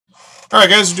All right,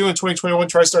 guys, we're doing 2021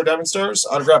 Tristar Diamond Stars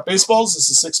autographed baseballs. This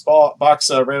is box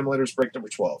random letters break number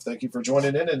 12. Thank you for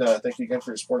joining in, and thank you again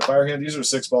for your support of Firehand. These are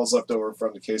 6 balls left over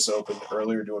from the case open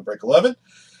earlier doing break 11.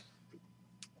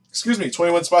 Excuse me,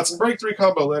 21 spots in break, 3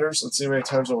 combo letters. Let's see how many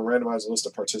times we'll randomize a list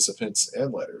of participants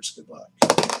and letters. Good luck.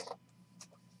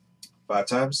 5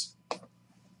 times.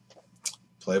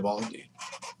 Play ball indeed.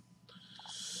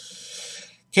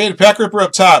 Okay, the pack ripper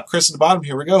up top. Chris at the bottom.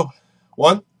 Here we go.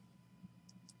 1,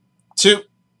 2,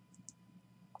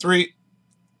 3,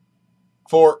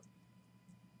 4,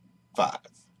 5.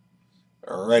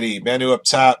 Alrighty, Manu up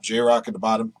top, J-Rock at the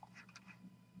bottom.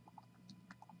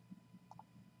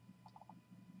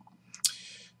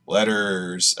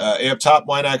 Letters. A up top,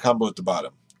 Y combo at the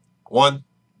bottom. 1,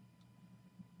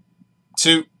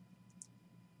 2,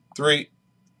 3,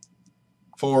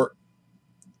 4,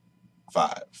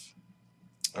 5.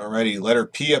 Alrighty, letter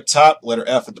P up top, letter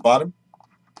F at the bottom.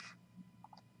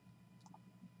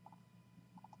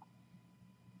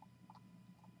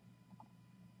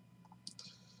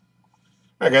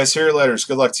 All right, guys, here are your letters.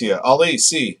 Good luck to you. Ali,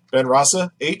 C. Ben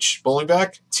Rasa, H.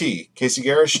 Bowlingback, T. Casey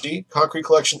Garish, D. Concrete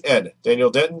Collection, Ed. Daniel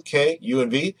Denton, K. U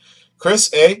and V.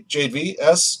 Chris, A. Jade V,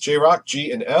 S. J-Rock, G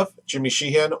and F. Jimmy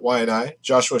Sheehan, Y and I.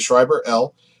 Joshua Schreiber,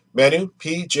 L. Manu,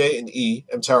 P, J, and E.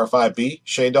 M Tower 5, B.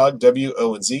 Shane Dog, W,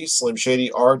 O, and Z. Slim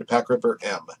Shady, R. The Pack Ripper,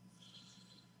 M.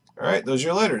 All right, those are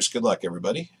your letters. Good luck,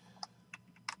 everybody.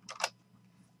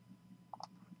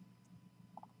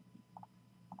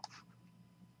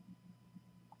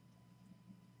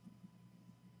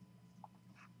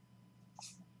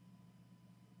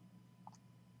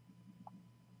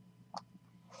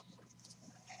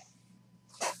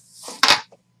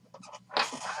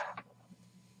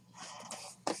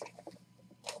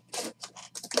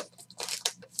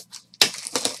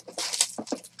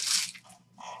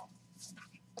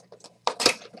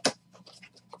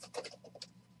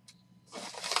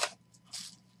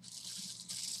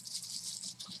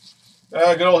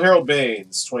 Good old Harold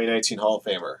Baines, 2019 Hall of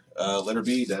Famer. Letter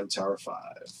B, M Tower 5.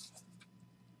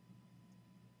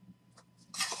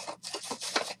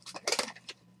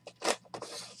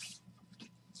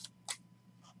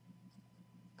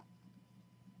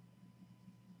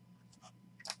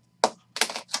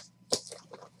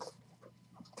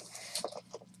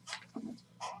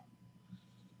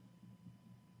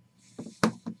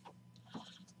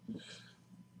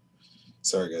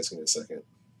 Sorry, guys, give me a second.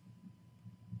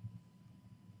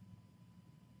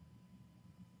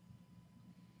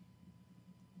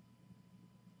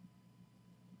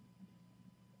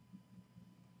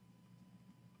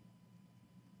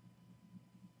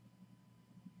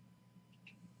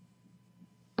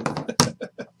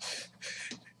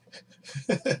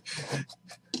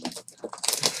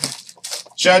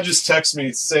 Chad just texted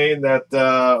me saying that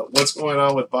what's going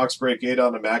on with box break 8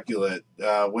 on Immaculate?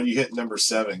 When you hit number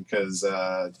 7, because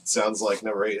it sounds like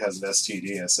number 8 has an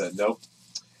STD. I said, nope.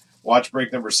 Watch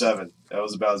break number 7. That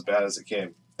was about as bad as it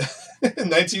came.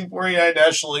 1949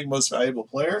 National League Most Valuable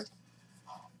Player,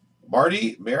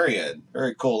 Marty Marion.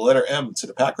 Very cool. Letter M to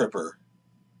the Pack Ripper.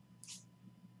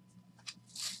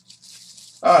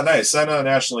 Ah, nice. Sign on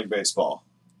National League Baseball.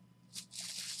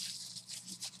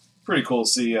 Pretty cool to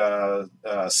see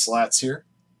slats here.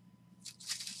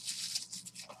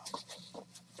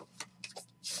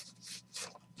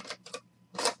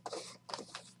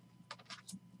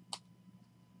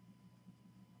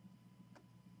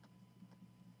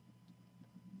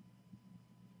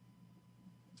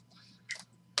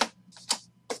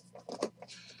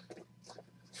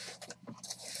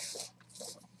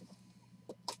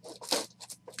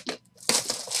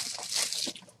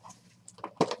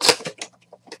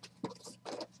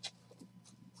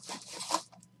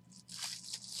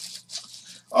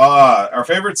 Our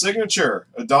favorite signature,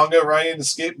 Adonga riding the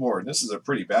skateboard. This is a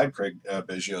pretty bad Craig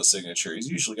Biggio signature. He's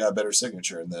usually got a better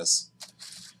signature in this.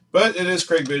 But it is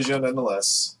Craig Biggio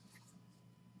nonetheless.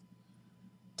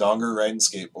 Donger riding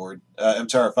skateboard. M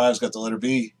Tower 5's got the letter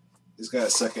B. He's got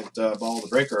a second ball of the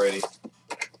break already.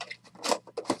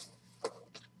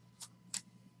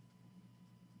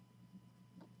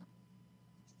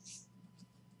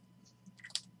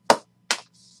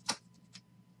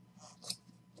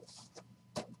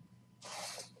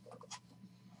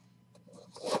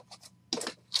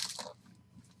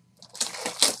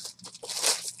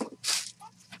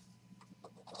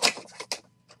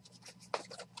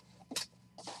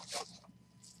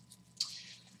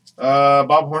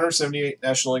 Bob Horner, 78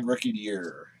 National League Rookie of the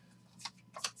Year.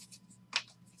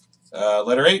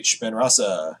 Letter H, Ben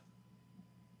Rasa.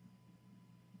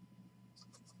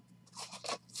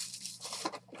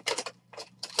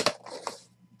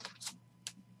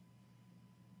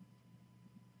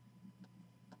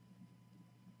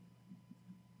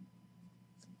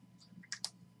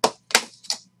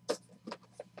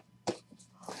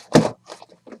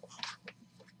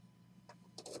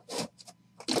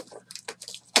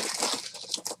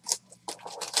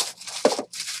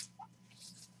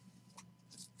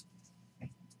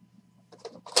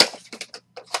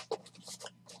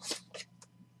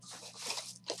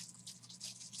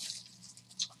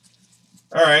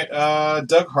 All right,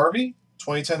 Doug Harvey,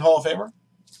 2010 Hall of Famer.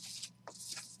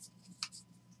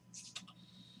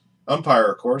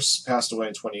 Umpire, of course, passed away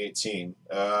in 2018.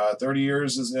 30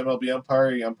 years as an MLB umpire.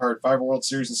 He umpired 5 World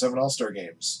Series and 7 All-Star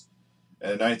games.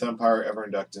 And the 9th umpire ever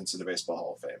inducted into the Baseball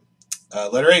Hall of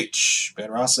Fame. Letter H,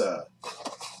 Ben Rasa.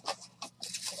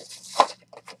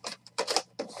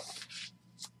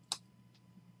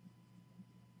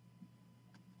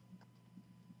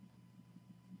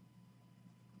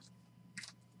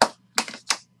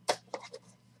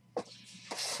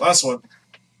 Last one.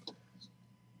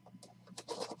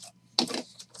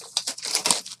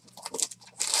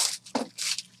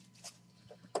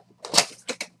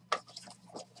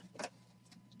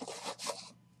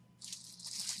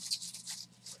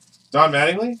 Don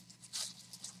Mattingly.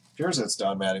 Appears it's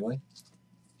Don Mattingly.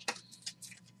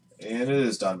 And it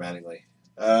is Don Mattingly.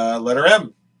 Letter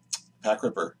M, Pac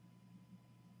Ripper.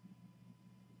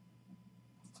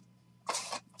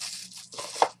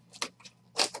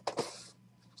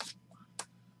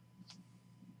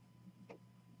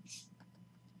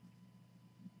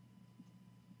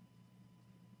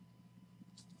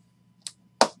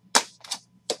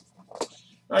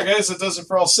 All right, guys, that does it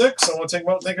for all 6. I want to take a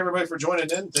moment and thank everybody for joining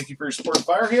in. Thank you for your support of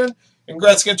Firehand. And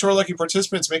congrats again to our lucky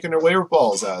participants making their waiver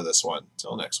balls out of this one.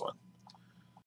 Until next one.